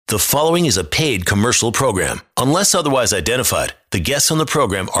The following is a paid commercial program. Unless otherwise identified, the guests on the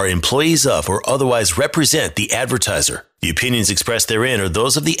program are employees of or otherwise represent the advertiser. The opinions expressed therein are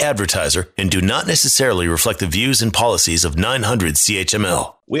those of the advertiser and do not necessarily reflect the views and policies of 900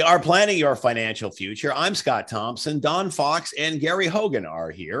 CHML. We are planning your financial future. I'm Scott Thompson. Don Fox and Gary Hogan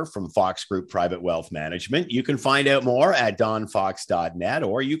are here from Fox Group Private Wealth Management. You can find out more at donfox.net,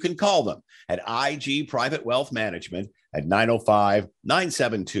 or you can call them at IG Private Wealth Management at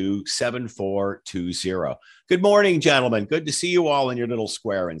 905-972-7420. Good morning, gentlemen. Good to see you all in your little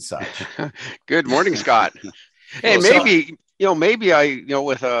square and such. Good morning, Scott. Hey, maybe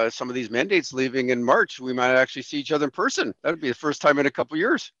with some of these mandates leaving in March, we might actually see each other in person. That would be the first time in a couple of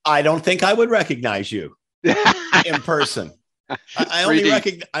years. I don't think I would recognize you in person. I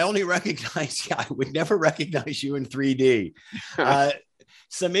only recognize, I would never recognize you in 3D.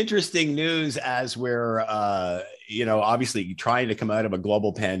 Some interesting news as we're, obviously trying to come out of a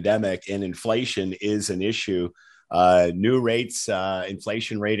global pandemic, and inflation is an issue. New rates,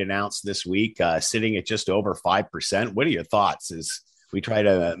 inflation rate announced this week, sitting at just over 5%. What are your thoughts as we try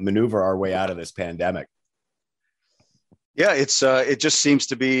to maneuver our way out of this pandemic? Yeah, it just seems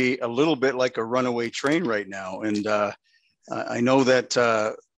to be a little bit like a runaway train right now. And I know that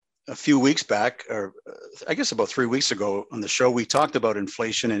a few weeks back, or I guess about 3 weeks ago on the show, we talked about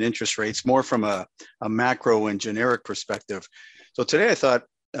inflation and interest rates more from a macro and generic perspective. So today I thought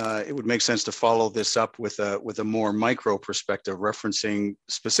it would make sense to follow this up with a more micro perspective, referencing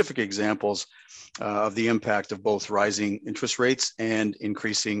specific examples of the impact of both rising interest rates and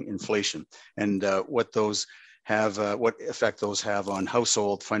increasing inflation, and what effect those have on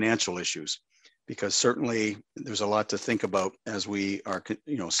household financial issues. Because certainly there's a lot to think about as we are,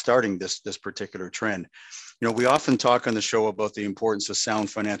 starting this particular trend. We often talk on the show about the importance of sound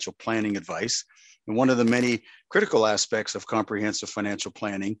financial planning advice. And one of the many critical aspects of comprehensive financial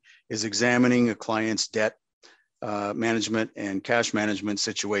planning is examining a client's debt management and cash management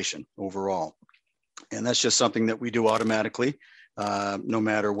situation overall. And that's just something that we do automatically, no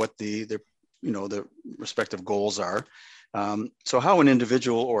matter what the respective goals are. So how an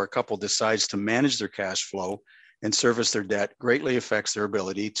individual or a couple decides to manage their cash flow and service their debt greatly affects their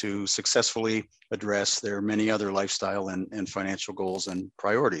ability to successfully address their many other lifestyle and financial goals and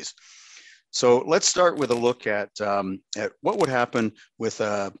priorities. So let's start with a look at what would happen with,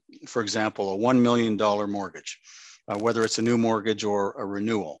 for example, a $1 million mortgage, whether it's a new mortgage or a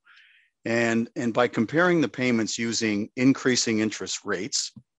renewal. And by comparing the payments using increasing interest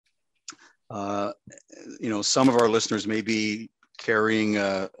rates, some of our listeners may be carrying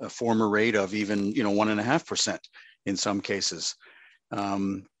a former rate of even, 1.5% in some cases.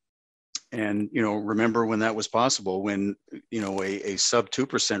 Remember when that was possible, when, a sub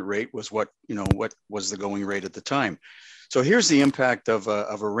 2% rate was what was the going rate at the time. So here's the impact of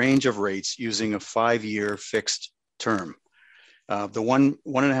a range of rates using a 5-year fixed term. The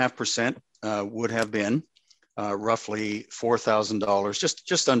 1.5% would have been roughly $4,000,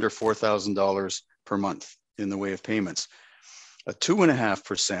 just under $4,000 per month in the way of payments. A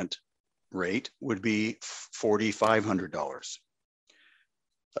 2.5% rate would be $4,500.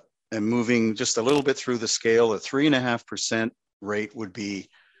 And moving just a little bit through the scale, a 3.5% rate would be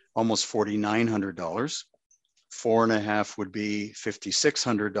almost $4,900. 4.5% would be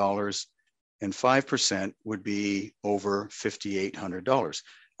 $5,600, and 5% would be over $5,800.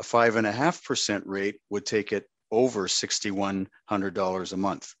 A 5.5% rate would take it over $6,100 a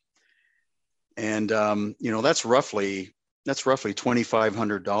month. And, that's roughly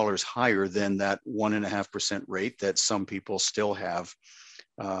 $2,500 higher than that 1.5% rate that some people still have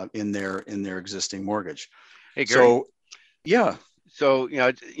in their existing mortgage. Hey, Gary. So, yeah. So,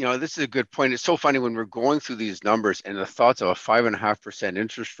 this is a good point. It's so funny when we're going through these numbers and the thoughts of a 5.5%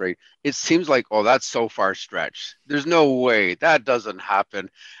 interest rate, it seems like, oh, that's so far stretched. There's no way that doesn't happen.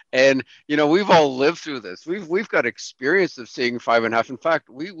 And, we've all lived through this. We've got experience of seeing 5.5. In fact,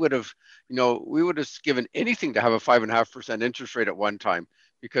 we would have given anything to have a 5.5% interest rate at one time,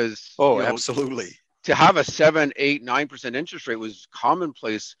 because, absolutely. To have a 7, 8, 9% interest rate was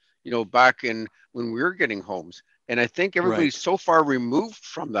commonplace, back in when we were getting homes. And I think everybody's so far removed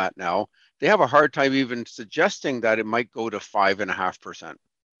from that now, they have a hard time even suggesting that it might go to 5.5%.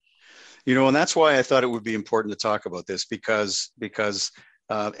 And that's why I thought it would be important to talk about this, because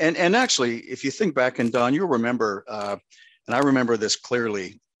and actually, if you think back, and Don, you'll remember, and I remember this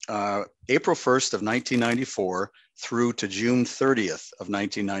clearly, April 1st of 1994 through to June 30th of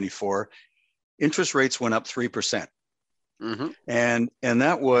 1994, interest rates went up 3%. Mm-hmm. And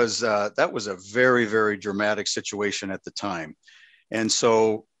that was a very, very dramatic situation at the time. And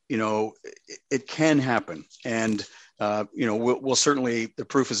so, it can happen. And we'll certainly, the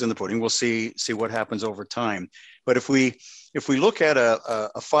proof is in the pudding. We'll see what happens over time. But if we look at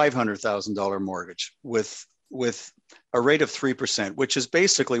a $500,000 mortgage with a rate of 3%, which is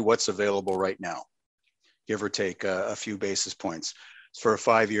basically what's available right now, give or take a few basis points for a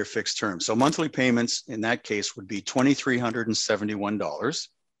 5-year fixed term. So monthly payments in that case would be $2,371.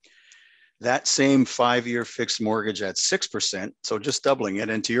 That same 5-year fixed mortgage at 6%, so just doubling it.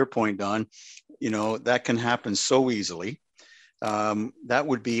 And to your point, Don, that can happen so easily. That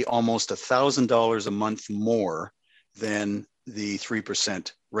would be almost $1,000 a month more than the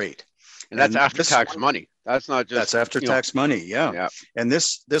 3% rate. And that's after tax money. That's not just. That's after tax money. Yeah. And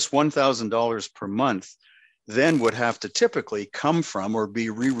this $1,000 per month then would have to typically come from or be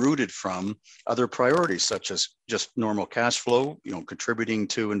rerouted from other priorities, such as just normal cash flow, contributing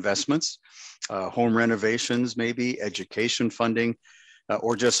to investments, home renovations, maybe education funding,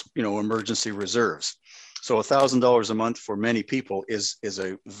 or just, emergency reserves. So $1,000 a month for many people is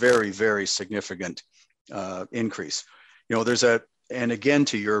a very, very significant increase. And again,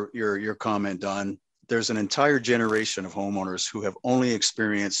 to your comment, Don, there's an entire generation of homeowners who have only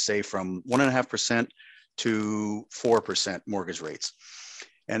experienced, say, from 1.5% to 4% mortgage rates.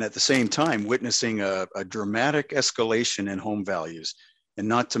 And at the same time, witnessing a dramatic escalation in home values, and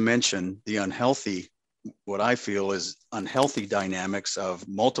not to mention the what I feel is unhealthy dynamics of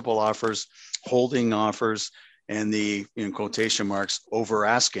multiple offers, holding offers, and the, in quotation marks, over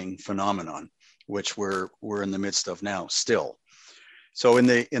asking phenomenon, which we're in the midst of now still. So in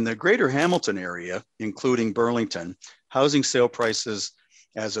the greater Hamilton area, including Burlington, housing sale prices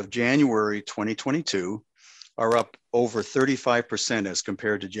as of January 2022 are up over 35% as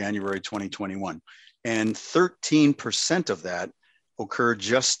compared to January 2021. And 13% of that occurred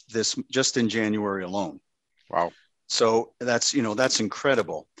just in January alone. Wow. So that's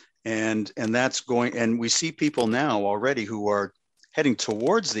incredible. And that's going, and we see people now already who are heading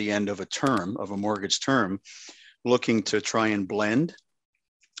towards the end of a mortgage term, looking to try and blend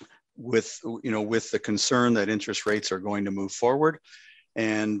with the concern that interest rates are going to move forward.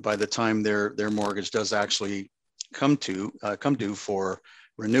 And by the time their mortgage does actually come due for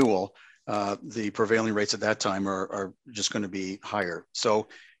renewal, the prevailing rates at that time are just going to be higher. So,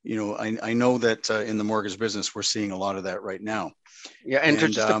 I know that in the mortgage business, we're seeing a lot of that right now. Yeah, and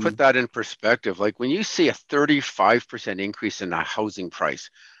just to put that in perspective, like when you see a 35% increase in a housing price,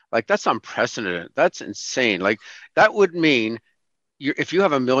 like that's unprecedented. That's insane. Like that would mean if you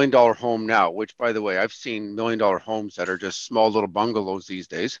have $1 million home now, which by the way, I've seen $1 million homes that are just small little bungalows these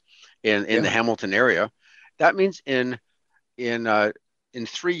days in the Hamilton area. That means in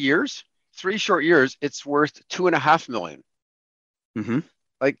 3 years, 3 short years, it's worth $2.5 million. Mm-hmm.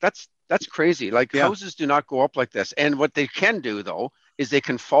 Like that's crazy. Like houses do not go up like this. And what they can do though is they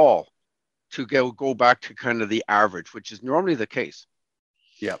can fall to go back to kind of the average, which is normally the case.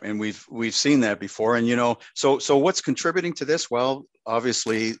 Yeah, and we've seen that before. And so what's contributing to this? Well,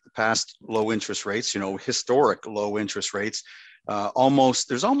 obviously past low interest rates, historic low interest rates. There's almost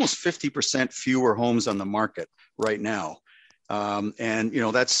 50% fewer homes on the market right now. And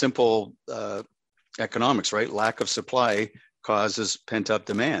that's simple economics, right? Lack of supply causes pent-up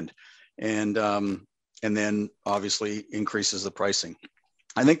demand, and then obviously increases the pricing.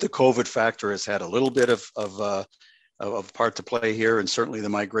 I think the COVID factor has had a little bit of part to play here, and certainly the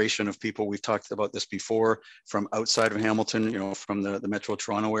migration of people. We've talked about this before, from outside of Hamilton, from the Metro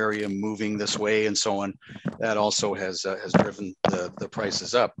Toronto area moving this way and so on. That also has driven the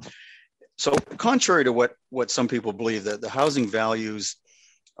prices up. So contrary to what some people believe, that the housing values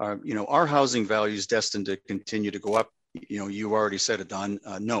are, our housing values destined to continue to go up. You already said it, Don.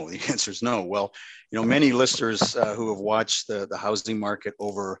 No, the answer is no. Well, many listeners who have watched the housing market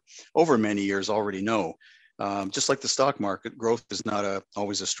over many years already know, just like the stock market, growth is not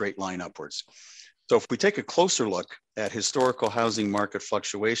always a straight line upwards. So if we take a closer look at historical housing market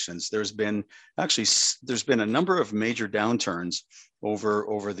fluctuations, there's been a number of major downturns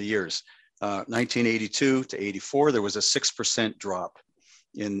over the years. 1982 to 84, there was a 6% drop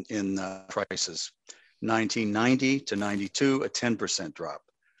in prices. 1990 to 92, a 10% drop.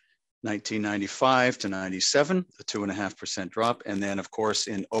 1995 to 97, a 2.5% drop. And then, of course,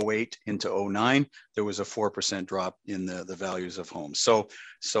 in 08 into 09, there was a 4% drop in the values of homes.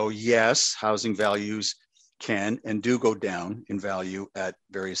 So yes, housing values can and do go down in value at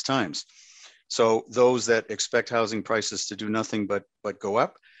various times. So those that expect housing prices to do nothing but go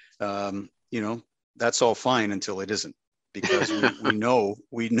up, that's all fine until it isn't. Because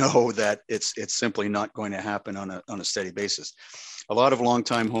we know that it's simply not going to happen on a steady basis. A lot of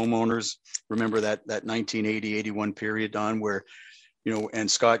longtime homeowners remember that 1980-81 period, Don, where and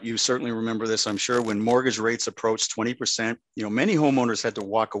Scott, you certainly remember this, I'm sure, when mortgage rates approached 20%, many homeowners had to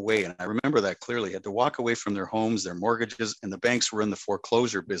walk away. And I remember that clearly, had to walk away from their homes, their mortgages, and the banks were in the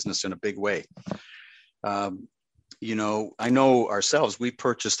foreclosure business in a big way. I know ourselves, we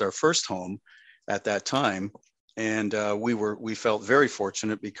purchased our first home at that time. And we felt very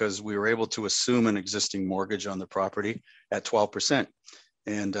fortunate because we were able to assume an existing mortgage on the property at 12%.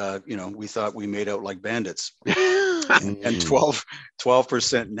 And, we thought we made out like bandits. And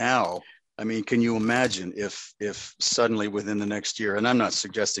 12% now. I mean, can you imagine if suddenly within the next year, and I'm not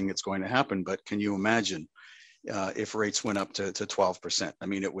suggesting it's going to happen, but can you imagine if rates went up to 12%? I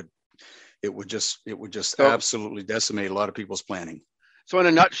mean, it would just absolutely decimate a lot of people's planning. So in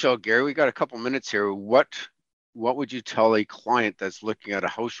a nutshell, Gary, we got a couple minutes here. What would you tell a client that's looking at a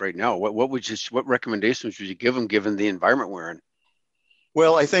house right now? What recommendations would you give them given the environment we're in?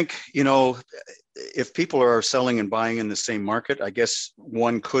 Well, I think, if people are selling and buying in the same market, I guess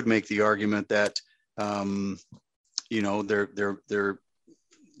one could make the argument that,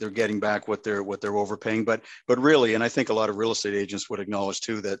 they're getting back what they're overpaying, but really, and I think a lot of real estate agents would acknowledge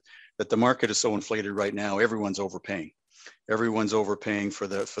too, that the market is so inflated right now, everyone's overpaying for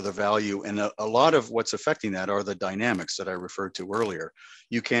the value. And a lot of what's affecting that are the dynamics that I referred to earlier.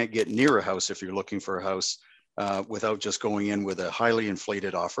 You can't get near a house if you're looking for a house without just going in with a highly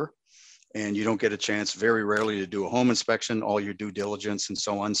inflated offer. And you don't get a chance very rarely to do a home inspection, all your due diligence and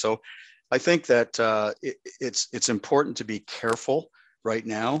so on. So I think that it's important to be careful right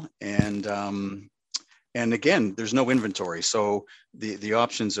now. And again, there's no inventory. So the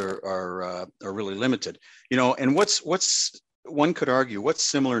options are really limited, and what's one could argue what's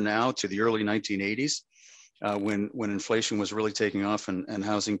similar now to the early 1980s when inflation was really taking off and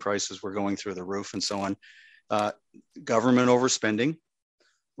housing prices were going through the roof and so on. Government overspending,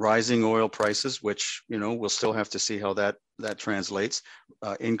 rising oil prices, which, we'll still have to see how that translates,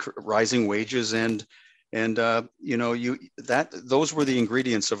 rising wages and those were the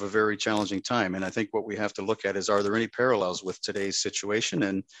ingredients of a very challenging time. And I think what we have to look at is, are there any parallels with today's situation?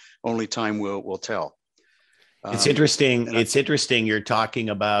 And only time will tell. It's interesting. It's interesting. You're talking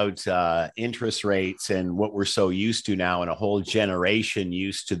about interest rates and what we're so used to now, and a whole generation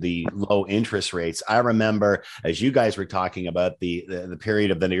used to the low interest rates. I remember, as you guys were talking about the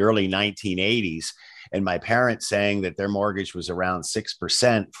period of the early 1980s, and my parents saying that their mortgage was around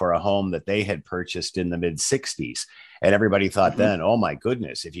 6% for a home that they had purchased in the mid 60s. And everybody thought then, oh my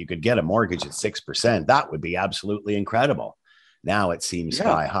goodness, if you could get a mortgage at 6%, that would be absolutely incredible. Now it seems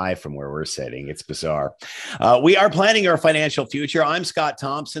sky high from where we're sitting. It's bizarre. We are planning our financial future. I'm Scott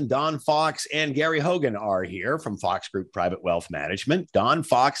Thompson. Don Fox and Gary Hogan are here from Fox Group Private Wealth Management.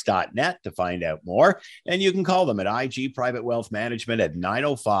 DonFox.net to find out more. And you can call them at IG Private Wealth Management at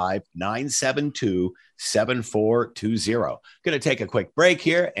 905-972-7420. Going to take a quick break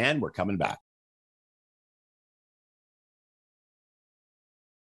here, and we're coming back.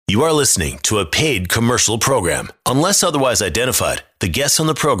 You are listening to a paid commercial program. Unless otherwise identified, the guests on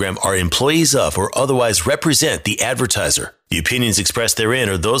the program are employees of or otherwise represent the advertiser. The opinions expressed therein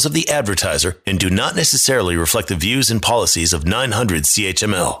are those of the advertiser and do not necessarily reflect the views and policies of 900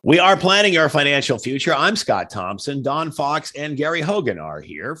 CHML. We are planning our financial future. I'm Scott Thompson. Don Fox and Gary Hogan are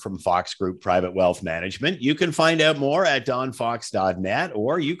here from Fox Group Private Wealth Management. You can find out more at donfox.net,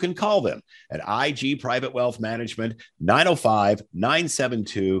 or you can call them at IG Private Wealth Management,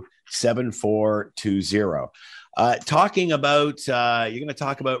 905-972-7420. Talking about, you're going to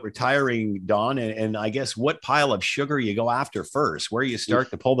talk about retiring, Don, and I guess what pile of sugar you go after first, where you start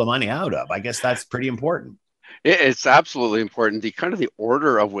to pull the money out of. I guess that's pretty important. It's absolutely important. The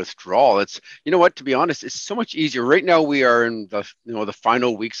order of withdrawal. It's, to be honest, it's so much easier. Right now we are in the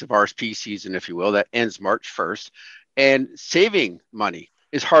final weeks of RSP season, if you will, that ends March 1st, and saving money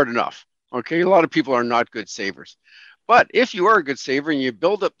is hard enough. Okay. A lot of people are not good savers, but if you are a good saver and you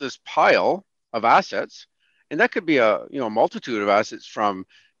build up this pile of assets, and that could be a multitude of assets, from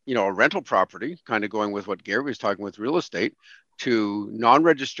a rental property, kind of going with what Gary was talking with real estate, to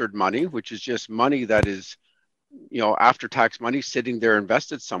non-registered money, which is just money that is after-tax money sitting there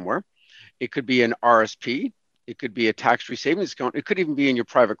invested somewhere. It could be an RSP. It could be a tax-free savings account. It could even be in your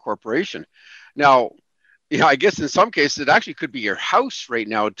private corporation. Now, I guess in some cases it actually could be your house right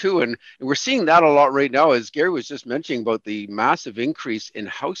now too, and we're seeing that a lot right now, as Gary was just mentioning about the massive increase in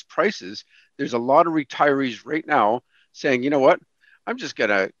house prices. There's a lot of retirees right now saying, you know what, I'm just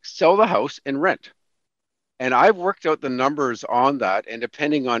going to sell the house and rent. And I've worked out the numbers on that. And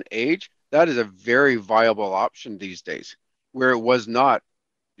depending on age, that is a very viable option these days, where it was not,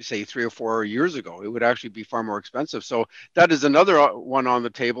 say, 3 or 4 years ago. It would actually be far more expensive. So that is another one on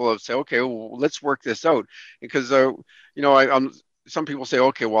the table of say, okay, well, let's work this out. Because, I'm some people say,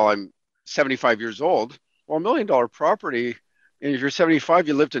 okay, well, I'm 75 years old. Well, $1 million property, and if you're 75,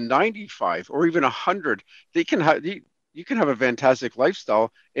 you live to 95 or even 100. They can have you can have a fantastic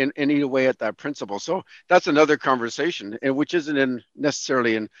lifestyle and eat away at that principle. So that's another conversation, and which isn't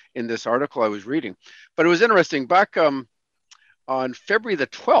necessarily in this article I was reading. But it was interesting. Back on February the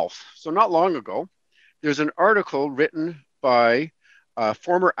 12th, so not long ago, there's an article written by a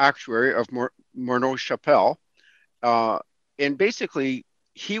former actuary of Morneau Shepell. And basically,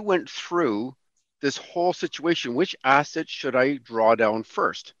 he went through this whole situation. Which assets should I draw down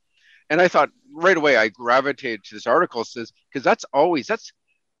first? And I thought right away, I gravitated to this article, says, because that's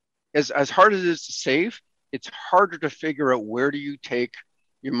as hard as it is to save, it's harder to figure out where do you take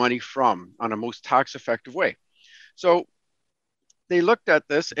your money from on a most tax effective way. So they looked at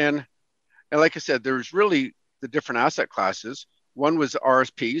this, and like I said, there's really the different asset classes. One was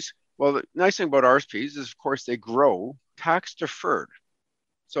RSPs. Well, the nice thing about RSPs is, of course, they grow tax deferred.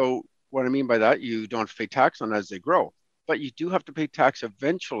 So what I mean by that, you don't have to pay tax on as they grow, but you do have to pay tax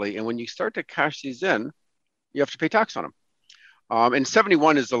eventually. And when you start to cash these in, you have to pay tax on them. And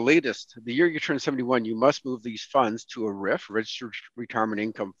 71 is the latest. The year you turn 71, you must move these funds to a RIF, Registered Retirement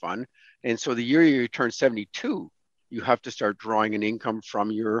Income Fund. And so the year you turn 72, you have to start drawing an income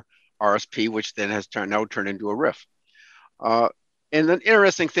from your RSP, which then has now turned into a RIF. And the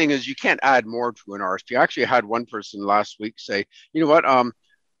interesting thing is you can't add more to an RSP. Actually, I had one person last week say, you know what,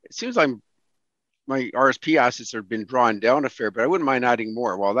 it seems like my RSP assets have been drawn down a fair bit. I wouldn't mind adding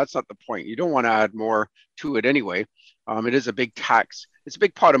more. Well, that's not the point. You don't want to add more to it anyway. It is a big tax. It's a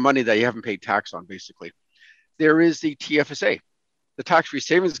big pot of money that you haven't paid tax on, basically. There is the TFSA, the tax-free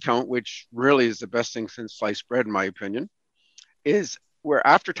savings account, which really is the best thing since sliced bread, in my opinion, is where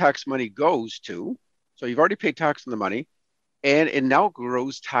after-tax money goes to. So you've already paid tax on the money, and it now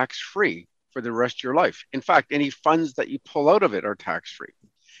grows tax-free for the rest of your life. In fact, any funds that you pull out of it are tax-free.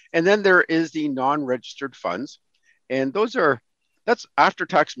 And then there is the non-registered funds, and that's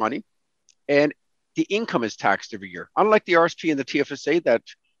after-tax money, and the income is taxed every year. Unlike the RSP and the TFSA, that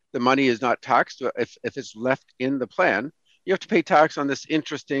the money is not taxed if it's left in the plan, you have to pay tax on this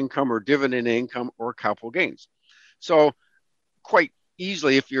interest income or dividend income or capital gains. So quite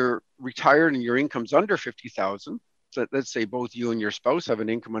easily, if you're retired and your income's under 50,000, so let's say both you and your spouse have an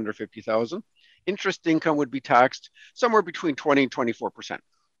income under 50,000, interest income would be taxed somewhere between 20 and 24%.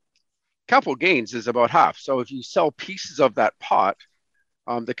 Capital gains is about half. So if you sell pieces of that pot,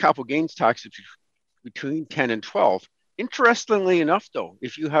 the capital gains tax is between 10 and 12. Interestingly enough, though,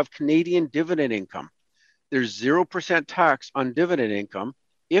 if you have Canadian dividend income, there's 0% tax on dividend income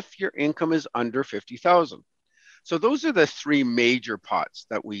if your income is under 50,000. So those are the three major pots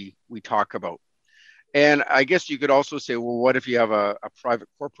that we talk about. And I guess you could also say, well, what if you have a private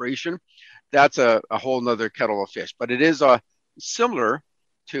corporation? That's a whole nother kettle of fish. But it is similar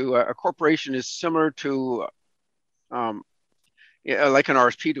to a corporation is similar to like an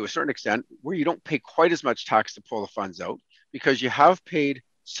RSP to a certain extent, where you don't pay quite as much tax to pull the funds out because you have paid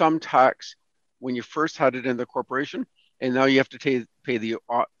some tax when you first had it in the corporation, and now you have to pay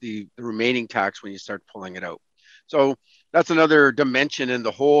the remaining tax when you start pulling it out. So that's another dimension in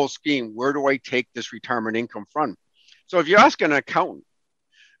the whole scheme. Where do I take this retirement income from? So if you ask an accountant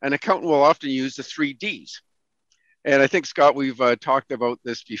will often use the 3 Ds. And I think, Scott, we've talked about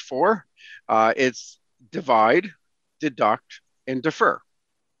this before. It's divide, deduct, and defer.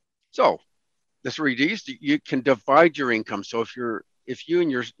 So the 3 Ds, you can divide your income. So if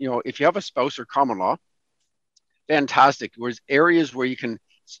you have a spouse or common law, fantastic. There's areas where you can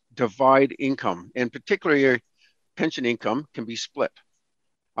divide income, and particularly your pension income can be split.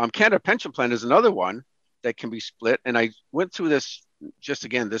 Canada Pension Plan is another one that can be split. And I went through this just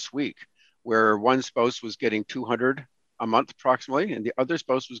again this week, where one spouse was getting $200 a month approximately, and the other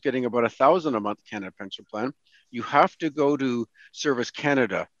spouse was getting about $1,000 a month Canada Pension Plan. You have to go to Service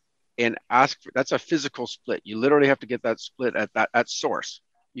Canada and ask for, that's a physical split. You literally have to get that split at source.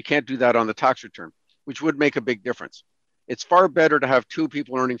 You can't do that on the tax return, which would make a big difference. It's far better to have two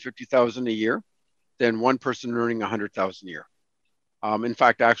people earning $50,000 a year than one person earning $100,000 a year. In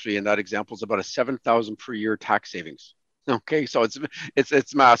fact, actually, in that example, it's about a $7,000 per year tax savings. Okay, so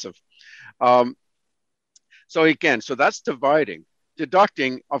it's massive. So again, so that's dividing.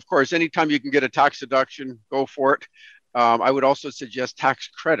 Deducting, of course, anytime you can get a tax deduction, go for it. I would also suggest tax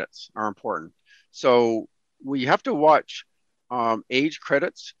credits are important. So we have to watch age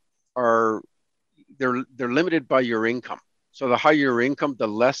credits they're limited by your income. So the higher your income, the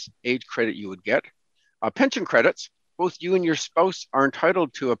less age credit you would get. Pension credits, both you and your spouse are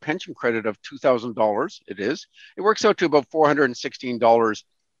entitled to a pension credit of $2,000. It works out to about $416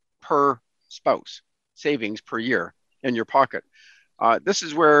 per spouse savings per year in your pocket. This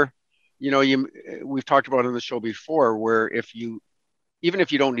is where, we've talked about on the show before, where even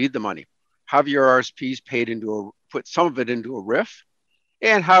if you don't need the money, have your RSPs put some of it into a RIF,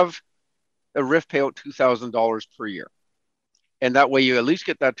 and have a RIF pay out $2,000 per year. And that way you at least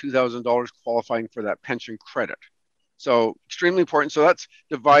get that $2,000 qualifying for that pension credit. So extremely important. So that's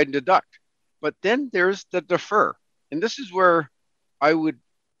divide and deduct. But then there's the defer. And this is where I would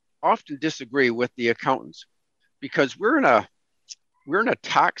often disagree with the accountants, because we're in a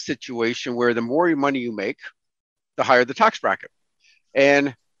tax situation where the more money you make, the higher the tax bracket.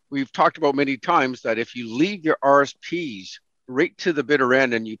 And we've talked about many times that if you leave your RSPs right to the bitter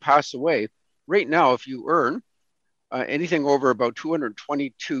end and you pass away, right now, if you earn anything over about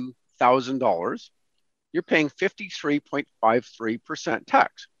 $222,000, you're paying 53.53%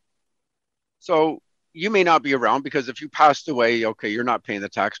 tax. So you may not be around, because if you passed away, okay, you're not paying the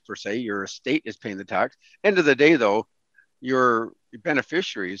tax per se, your estate is paying the tax. End of the day, though, your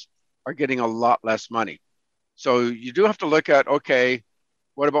beneficiaries are getting a lot less money. So you do have to look at, okay,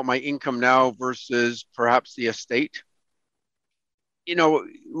 what about my income now versus perhaps the estate?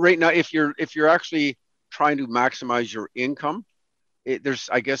 Right now, if you're actually trying to maximize your income,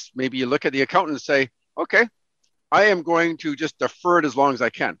 I guess maybe you look at the accountant and say, okay, I am going to just defer it as long as I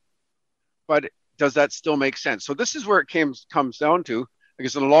can. But does that still make sense? So this is where it comes down to, I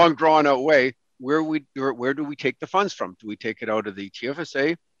guess, in a long drawn out way, where do we take the funds from? Do we take it out of the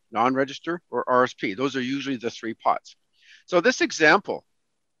TFSA, non-register, or RSP? Those are usually the three pots. So this example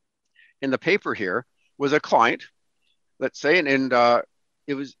in the paper here was a client, let's say, and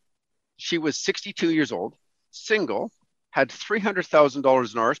she was 62 years old, single, had $300,000 in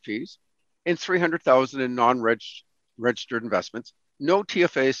RSPs and $300,000 in non-registered investments, no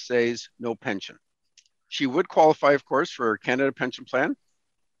TFSAs, no pension. She would qualify, of course, for Canada Pension Plan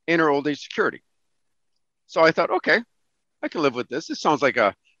and her old age security. So I thought, okay, I can live with this. This sounds like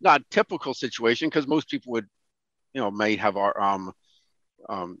a not typical situation, because most people would, may have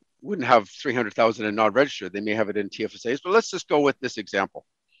wouldn't have 300,000 in non-registered. They may have it in TFSAs, but let's just go with this example.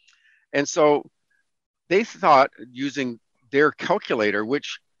 And so they thought, using their calculator,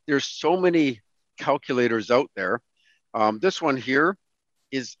 which there's so many calculators out there. This one here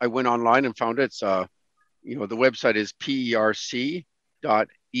I went online and found it. It's, the website is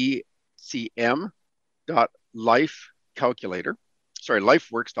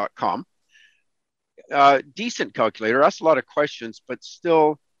lifeworks.com. Decent calculator, asked a lot of questions, but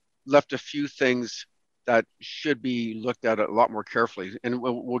still left a few things that should be looked at a lot more carefully. And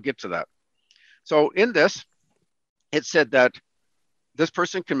we'll get to that. So in this, it said that this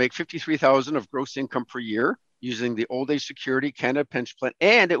person can make $53,000 of gross income per year using the old age security, Canada Pension Plan,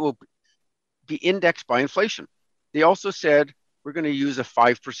 and it will be indexed by inflation. They also said we're going to use a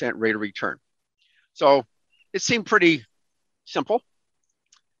 5% rate of return. So it seemed pretty simple.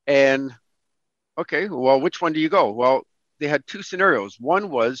 And okay, well, which one do you go? Well, they had two scenarios. One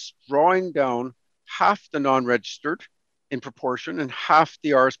was drawing down half the non-registered in proportion and half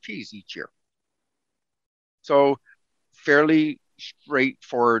the RSPs each year. So fairly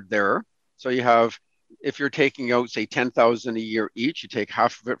straightforward there. So you have, if you're taking out, say, $10,000 a year each, you take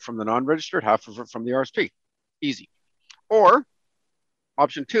half of it from the non-registered, half of it from the RSP. Easy. Or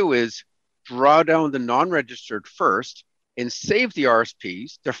option two is draw down the non-registered first and save the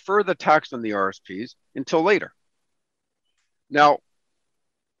RSPs, defer the tax on the RSPs until later. Now,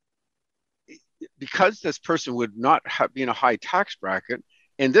 because this person would not be in a high tax bracket,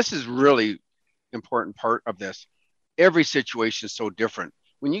 and this is really important part of this, every situation is so different.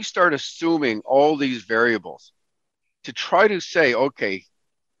 When you start assuming all these variables to try to say, okay,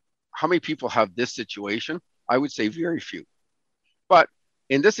 how many people have this situation? I would say very few. But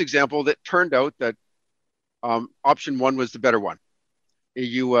in this example, that turned out that option one was the better one.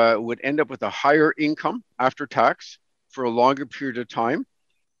 You would end up with a higher income after tax for a longer period of time.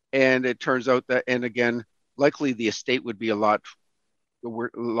 And it turns out that, and again, likely the estate would be a lot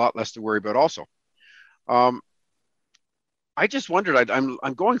less to worry about also. I just wondered,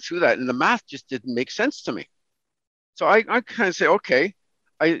 I'm going through that, and the math just didn't make sense to me. So I kind of say, okay,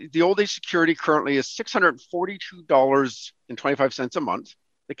 the old age security currently is $642.25 a month.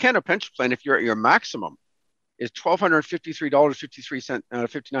 The Canada Pension Plan, if you're at your maximum, is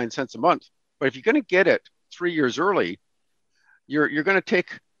 $1,253.59 a month. But if you're going to get it 3 years early, you're going to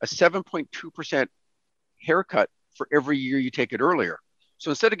take a 7.2% haircut for every year you take it earlier.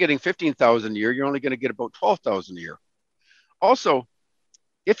 So instead of getting $15,000 a year, you're only going to get about $12,000 a year. Also,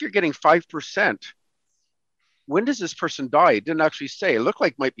 if you're getting 5%, when does this person die? It didn't actually say. It looked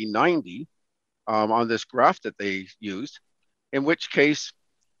like it might be 90 on this graph that they used, in which case,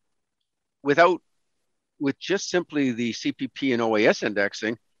 without with just simply the CPP and OAS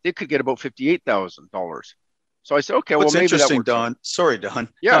indexing, they could get about $58,000. So I said, okay, what's well, maybe interesting, that works. Don. Sorry, Don.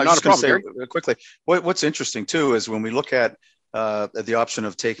 Yeah, I'm not just a problem. Say quickly. What's interesting too is when we look at the option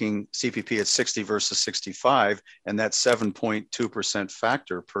of taking CPP at 60 versus 65, and that 7.2%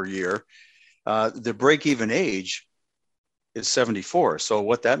 factor per year, the break-even age is 74. So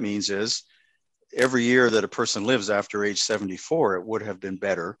what that means is every year that a person lives after age 74, it would have been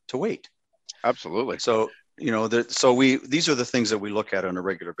better to wait. Absolutely. So, these are the things that we look at on a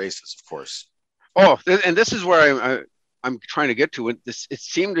regular basis, of course. Oh, and this is where I'm trying to get to. It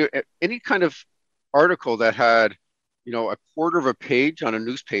seemed to, any kind of article that had, a quarter of a page on a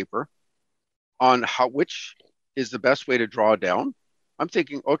newspaper on which is the best way to draw down. I'm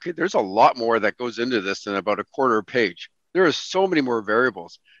thinking, okay, there's a lot more that goes into this than about a quarter of a page. There are so many more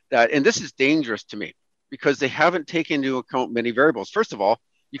variables and this is dangerous to me because they haven't taken into account many variables. First of all,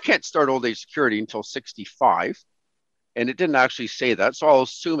 you can't start old age security until 65. And it didn't actually say that. So I'll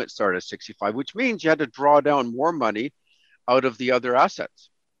assume it started at 65, which means you had to draw down more money out of the other assets.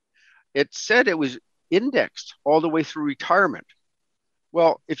 It said it was indexed all the way through retirement.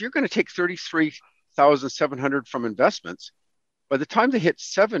 Well, if you're going to take 33,700 from investments, by the time they hit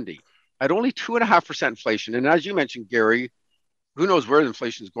 70, at only 2.5% inflation, and as you mentioned, Gary, who knows where the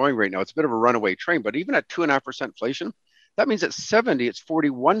inflation is going right now? It's a bit of a runaway train, but even at 2.5% inflation, that means at 70, it's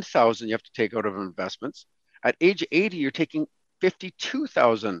 41,000 you have to take out of investments. At age 80, you're taking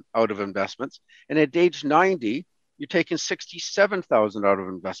 52,000 out of investments. And at age 90, you're taking 67,000 out of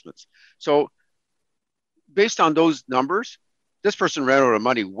investments. So based on those numbers, this person ran out of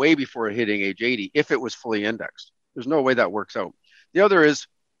money way before hitting age 80 if it was fully indexed. There's no way that works out. The other is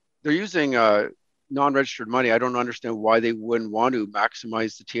they're using non-registered money. I don't understand why they wouldn't want to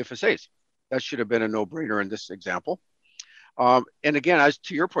maximize the TFSAs. That should have been a no-brainer in this example. And again, as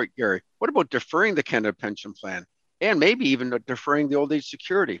to your point, Gary, what about deferring the Canada Pension Plan and maybe even deferring the old age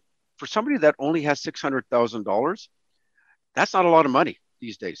security? For somebody that only has $600,000, that's not a lot of money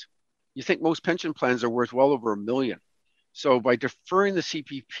these days. You think most pension plans are worth well over $1 million. So by deferring the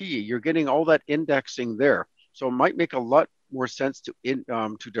CPP, you're getting all that indexing there. So it might make a lot more sense to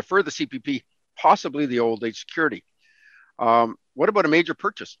defer the CPP, possibly the old age security. What about a major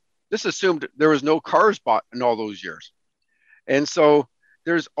purchase? This assumed there was no cars bought in all those years. And so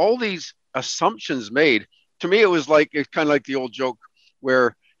there's all these assumptions made. To me, it's kind of like the old joke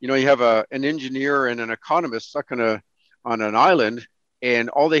where, you have an engineer and an economist stuck on an island and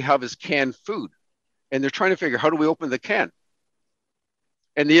all they have is canned food. And they're trying to figure, how do we open the can?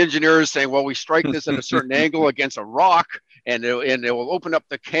 And the engineer is saying, well, we strike this at a certain angle against a rock and it will open up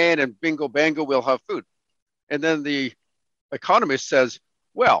the can and bingo, bango, we'll have food. And then the economist says,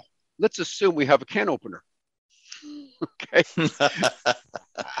 well, let's assume we have a can opener. Okay.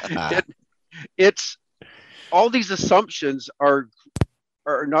 It's all these assumptions are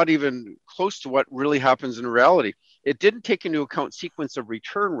not even close to what really happens in reality. It didn't take into account sequence of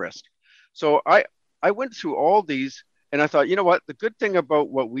return risk. So I went through all these and I thought, you know what? The good thing about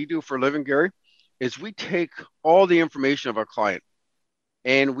what we do for a living, Gary, is we take all the information of our client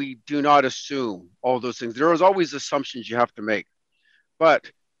and we do not assume all those things. There is always assumptions you have to make.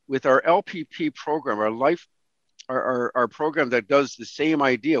 But with our LPP program, our program that does the same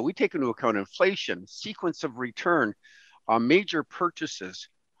idea, we take into account inflation, sequence of return, major purchases,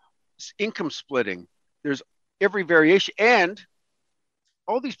 income splitting. There's every variation. And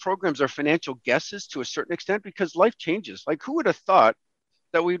all these programs are financial guesses to a certain extent because life changes. Like who would have thought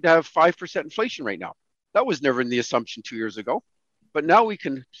that we'd have 5% inflation right now? That was never in the assumption 2 years ago. But now we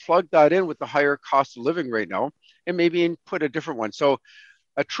can plug that in with the higher cost of living right now and maybe put a different one. So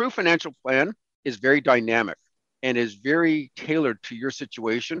a true financial plan is very dynamic and is very tailored to your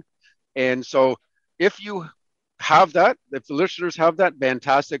situation. And so if you have that, if the listeners have that,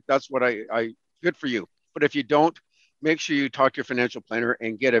 fantastic. That's what I good for you. But if you don't, make sure you talk to your financial planner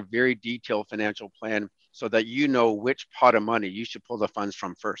and get a very detailed financial plan so that you know which pot of money you should pull the funds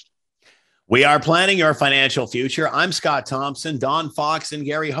from first. We are planning your financial future. I'm Scott Thompson. Don Fox and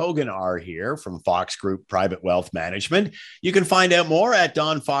Gary Hogan are here from Fox Group Private Wealth Management. You can find out more at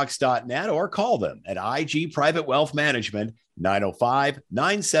donfox.net or call them at IG Private Wealth Management,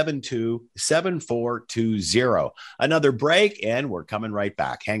 905-972-7420. Another break, and we're coming right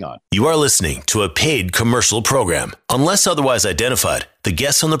back. Hang on. You are listening to a paid commercial program. Unless otherwise identified, the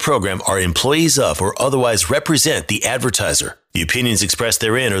guests on the program are employees of or otherwise represent the advertiser. The opinions expressed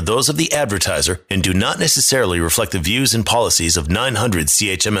therein are those of the advertiser and do not necessarily reflect the views and policies of 900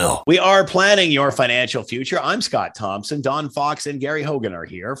 CHML. We are planning your financial future. I'm Scott Thompson. Don Fox and Gary Hogan are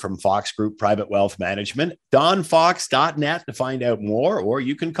here from Fox Group Private Wealth Management. DonFox.net to find out more, or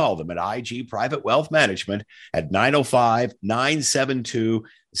you can call them at IG Private Wealth Management at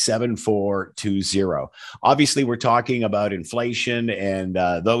 905-972-7420. Obviously, we're talking about inflation and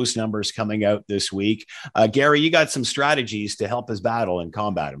those numbers coming out this week. Gary, you got some strategies to help us battle and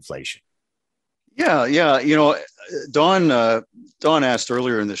combat inflation. Yeah. You know, Don asked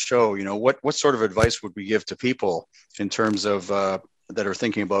earlier in the show, you know, what sort of advice would we give to people in terms of that are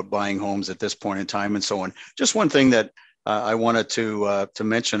thinking about buying homes at this point in time and so on. Just one thing that I wanted to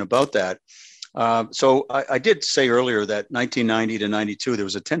mention about that. So I did say earlier that 1990 to 92, there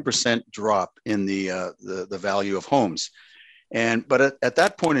was a 10% drop in the value of homes. But at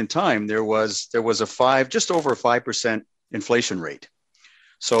that point in time, there was just over a 5% inflation rate.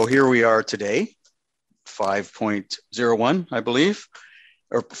 So here we are today, 5.01, I believe,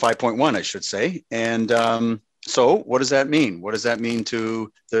 or 5.1, I should say. And so what does that mean? What does that mean to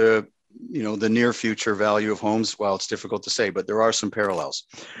the near future value of homes? Well, it's difficult to say, but there are some parallels.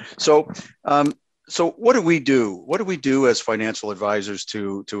 So what do we do? What do we do as financial advisors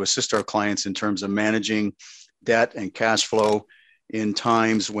to assist our clients in terms of managing debt and cash flow in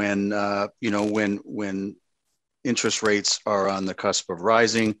times when when interest rates are on the cusp of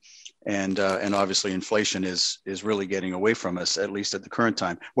rising, and obviously inflation is really getting away from us, at least at the current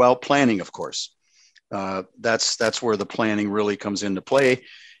time? Well, planning, of course. That's where the planning really comes into play.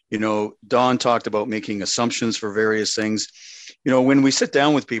 You know, Don talked about making assumptions for various things. You know, when we sit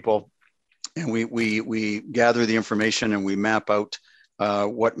down with people and we gather the information and we map out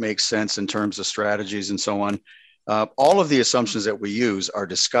what makes sense in terms of strategies and so on, all of the assumptions that we use are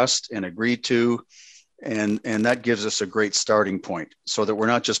discussed and agreed to. And that gives us a great starting point so that we're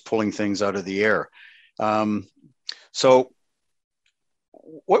not just pulling things out of the air. So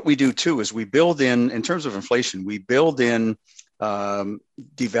what we do too is we build in terms of inflation, we build in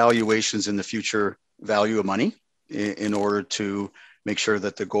devaluations in the future value of money in order to make sure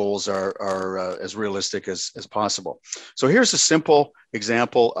that the goals are as realistic as possible. So here's a simple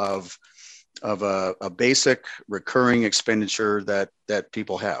example of a basic recurring expenditure that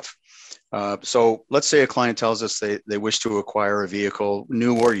people have. So let's say a client tells us they wish to acquire a vehicle,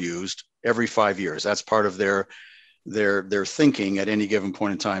 new or used, every 5 years. That's part of their thinking at any given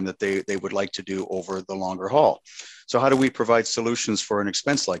point in time that they would like to do over the longer haul. So how do we provide solutions for an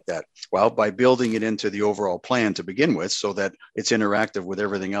expense like that? Well, by building it into the overall plan to begin with, so that it's interactive with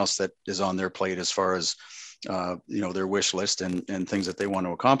everything else that is on their plate as far as their wish list and things that they want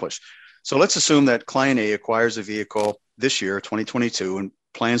to accomplish. So let's assume that client A acquires a vehicle this year, 2022, and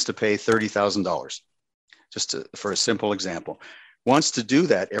plans to pay $30,000, for a simple example. Wants to do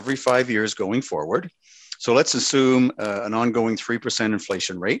that every 5 years going forward. So let's assume an ongoing 3%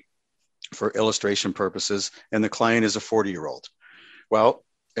 inflation rate for illustration purposes, and the client is a 40-year-old. Well,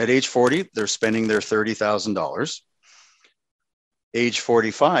 at age 40, they're spending their $30,000. Age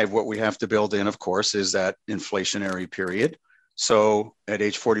 45, what we have to build in, of course, is that inflationary period. So at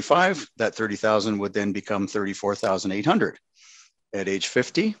age 45, that $30,000 would then become $34,800. At age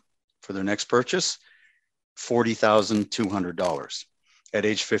 50, for their next purchase, $40,200. At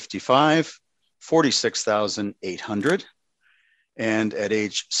age 55, $46,800. And at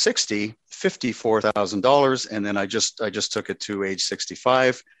age 60, $54,000. And then I just took it to age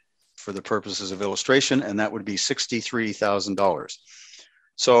 65 for the purposes of illustration, and that would be $63,000.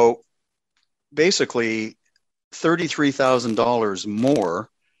 So basically $33,000 more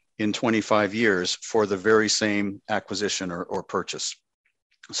in 25 years for the very same acquisition or purchase.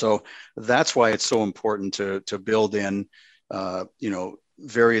 So that's why it's so important to build in,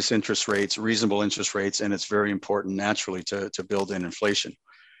 various interest rates, reasonable interest rates, and it's very important naturally to build in inflation.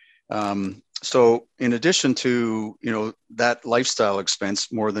 So in addition to, that lifestyle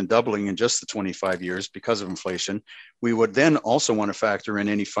expense more than doubling in just the 25 years because of inflation, we would then also want to factor in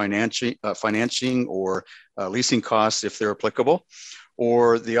any financing or leasing costs if they're applicable,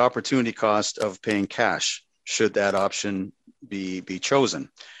 or the opportunity cost of paying cash should that option be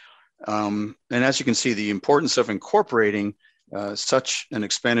chosen. And as you can see, the importance of incorporating such an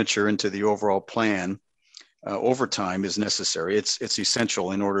expenditure into the overall plan over time is necessary. It's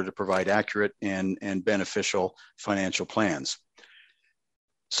essential in order to provide accurate and beneficial financial plans.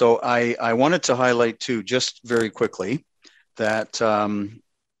 So I wanted to highlight too, just very quickly, that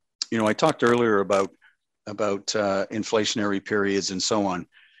I talked earlier about inflationary periods and so on,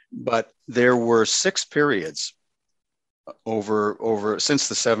 but there were 6 periods over since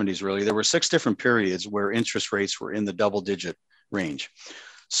the 70s, really. There were 6 different periods where interest rates were in the double-digit range.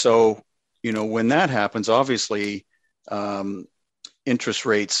 So, when that happens, obviously, interest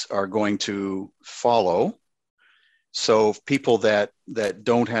rates are going to follow. So people that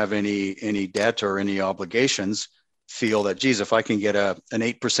don't have any debt or any obligations feel that, geez, if I can get an 8%,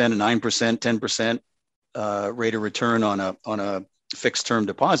 a 9%, 10% rate of return on a fixed term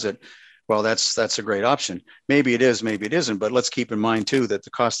deposit, well, that's a great option. Maybe it is, maybe it isn't. But let's keep in mind too that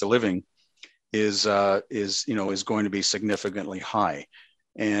the cost of living is going to be significantly high,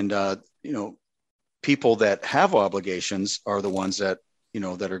 and people that have obligations are the ones that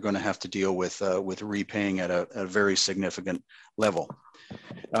are going to have to deal with repaying at a very significant level.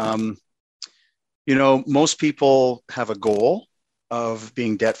 Most people have a goal of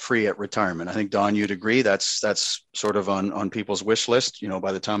being debt free at retirement. I think, Don, you'd agree that's sort of on people's wish list.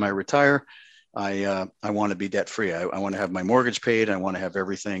 By the time I retire, I want to be debt free. I want to have my mortgage paid. I want to have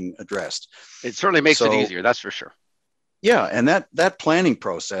everything addressed. It certainly makes it easier. That's for sure. Yeah. And that planning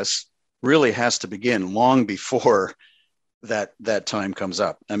process really has to begin long before that time comes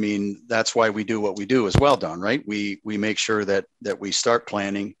up. I mean, that's why we do what we do as well, Don, right? We make sure that we start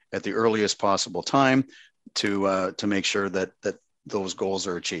planning at the earliest possible time to make sure that those goals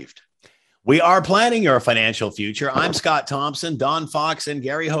are achieved. We are planning your financial future. I'm Scott Thompson. Don Fox and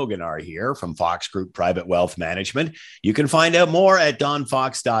Gary Hogan are here from Fox Group Private Wealth Management. You can find out more at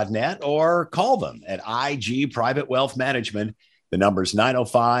donfox.net or call them at IG Private Wealth Management. The number's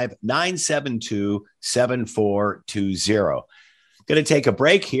 905-972-7420. Going to take a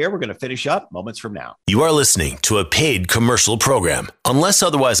break here. We're going to finish up moments from now. You are listening to a paid commercial program. Unless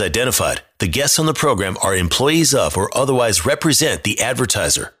otherwise identified, the guests on the program are employees of or otherwise represent the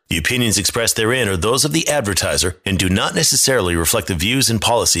advertiser. The opinions expressed therein are those of the advertiser and do not necessarily reflect the views and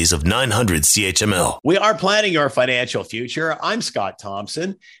policies of 900 CHML. We are planning your financial future. I'm Scott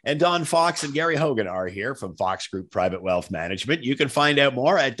Thompson, and Don Fox and Gary Hogan are here from Fox Group Private Wealth Management. You can find out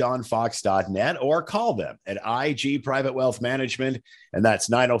more at donfox.net or call them at IG Private Wealth Management, and that's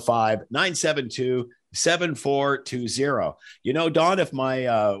 905-972-7420. Don, if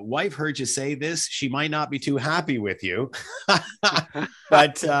my wife heard you say this, she might not be too happy with you.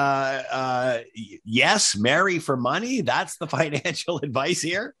 But yes, marry for money. That's the financial advice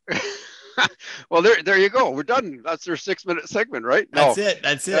here. Well, there you go. We're done. That's our 6-minute segment, right? That's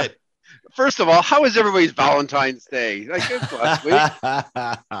it. First of all, how is everybody's Valentine's Day? Like last week.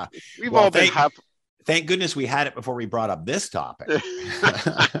 We've all been happy. Thank goodness we had it before we brought up this topic.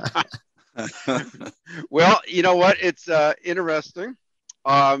 Well, you know what? It's interesting.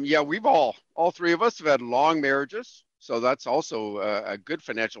 We've all 3 of us have had long marriages. So that's also a good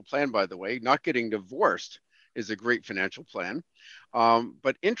financial plan, by the way. Not getting divorced is a great financial plan.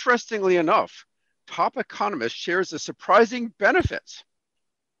 But interestingly enough, top economist shares the surprising benefits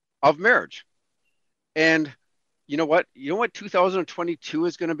of marriage. And you know what? 2022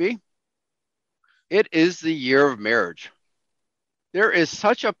 is going to be? It is the year of marriage. There is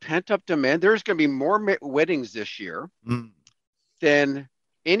such a pent-up demand. There's going to be more weddings this year than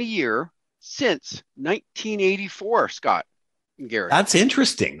any year since 1984, Scott and Gary. That's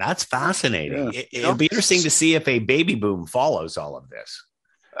interesting. That's fascinating. Yeah. It'll be interesting to see if a baby boom follows all of this.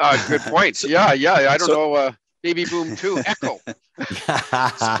 Good point. Yeah. I don't know. Baby boom 2, echo.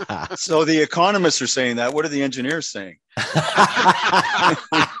 So the economists are saying that. What are the engineers saying?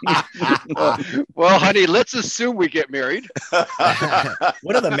 Well, honey, let's assume we get married.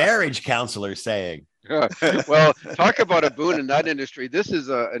 What are the marriage counselors saying? Well, talk about a boon in that industry. This is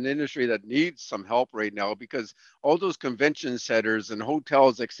an industry that needs some help right now, because all those convention centers and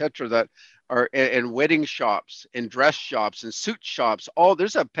hotels, etc., that are, and wedding shops and dress shops and suit shops,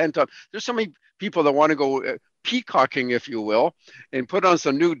 there's a pent up. There's so many people that want to go peacocking, if you will, and put on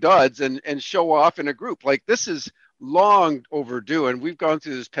some new duds and show off in a group. Like, this is long overdue, and we've gone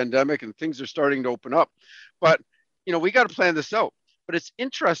through this pandemic and things are starting to open up. But we got to plan this out. But it's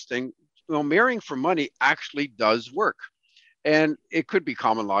interesting. Marrying for money actually does work, and it could be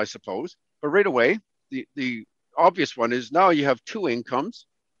common law, I suppose. But right away, the obvious one is now you have 2 incomes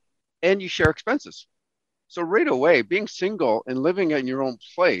and you share expenses. So right away, being single and living in your own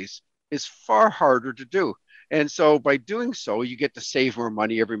place is far harder to do. And so by doing so, you get to save more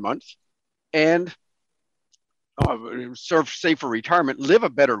money every month and save for retirement, live a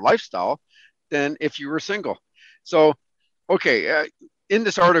better lifestyle than if you were single. So, okay. In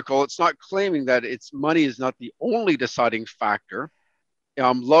this article, it's not claiming that money is not the only deciding factor.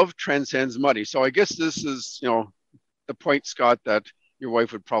 Love transcends money. So I guess this is, the point, Scott, that your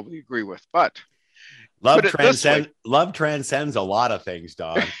wife would probably agree with. But Love transcends a lot of things,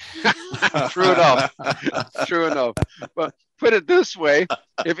 Don. True enough. True enough. But put it this way,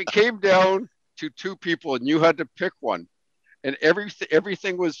 if it came down to two people and you had to pick one, and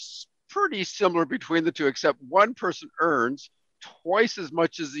everything was pretty similar between the two, except one person earns twice as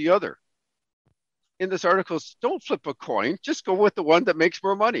much as the other. In this article, don't flip a coin, just go with the one that makes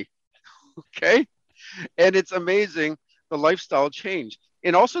more money. Okay? And it's amazing the lifestyle change.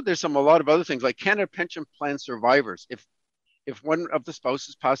 And also there's a lot of other things like Canada Pension Plan survivors. If one of the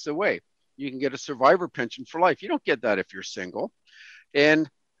spouses passes away, you can get a survivor pension for life. You don't get that if you're single. And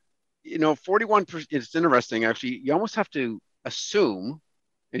 41%, it's interesting actually, you almost have to assume,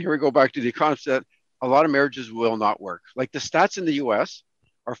 and here we go back to the economists, that a lot of marriages will not work. Like the stats in the US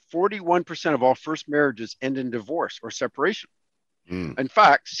are 41% of all first marriages end in divorce or separation. In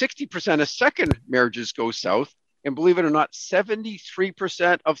fact, 60% of second marriages go south, and believe it or not,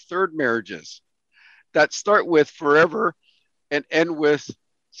 73% of third marriages that start with forever and end with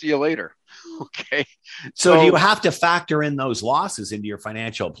see you later. Okay. So do you have to factor in those losses into your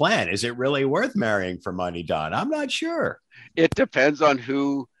financial plan? Is it really worth marrying for money, Don? I'm not sure. It depends on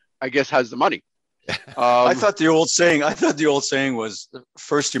who, I guess, has the money. I thought the old saying was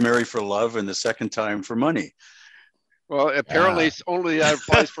first you marry for love and the second time for money. Well, apparently it's only that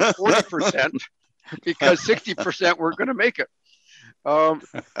applies for 40% because 60% weren't going to make it.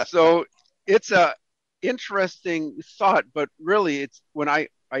 So it's a interesting thought, but really it's when I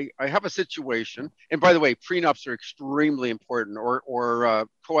have a situation, and by the way, prenups are extremely important, or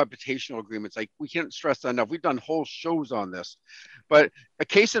cohabitational agreements. Like, we can't stress that enough. We've done whole shows on this. But a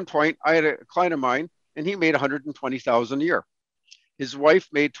case in point, I had a client of mine, and he made $120,000 a year. His wife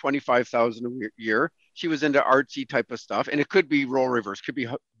made $25,000 a year. She was into artsy type of stuff, and it could be role reverse, could be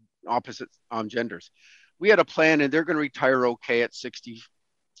opposite genders. We had a plan, and they're going to retire okay at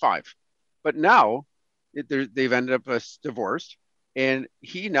 65. But now they've ended up divorced. And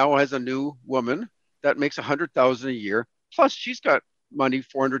he now has a new woman that makes $100,000 a year. Plus, she's got money,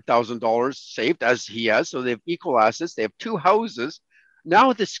 $400,000 saved, as he has. So they have equal assets. They have two houses.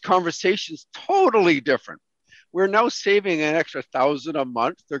 Now this conversation is totally different. We're now saving an extra $1,000 a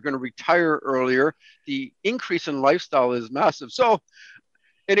month. They're going to retire earlier. The increase in lifestyle is massive. So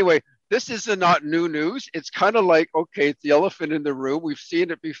anyway, this is not new news. It's kind of like, okay, it's the elephant in the room. We've seen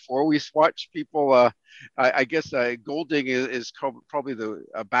it before. We watch people, I guess golding is probably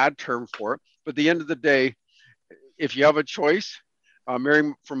a bad term for it. But at the end of the day, if you have a choice,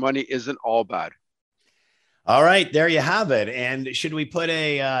 marrying for money isn't all bad. All right, there you have it. And should we put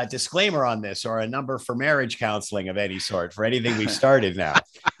a disclaimer on this, or a number for marriage counseling of any sort for anything we've started now?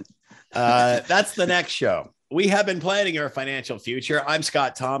 That's the next show. We have been planning your financial future. I'm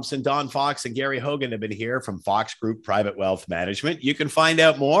Scott Thompson. Don Fox and Gary Hogan have been here from Fox Group Private Wealth Management. You can find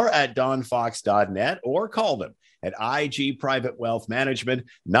out more at donfox.net or call them at IG Private Wealth Management,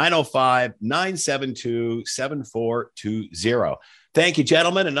 905-972-7420. Thank you,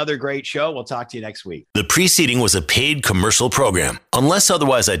 gentlemen. Another great show. We'll talk to you next week. The preceding was a paid commercial program. Unless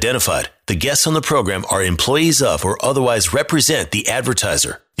otherwise identified, the guests on the program are employees of or otherwise represent the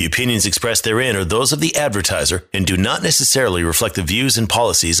advertiser. The opinions expressed therein are those of the advertiser and do not necessarily reflect the views and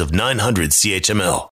policies of 900 CHML.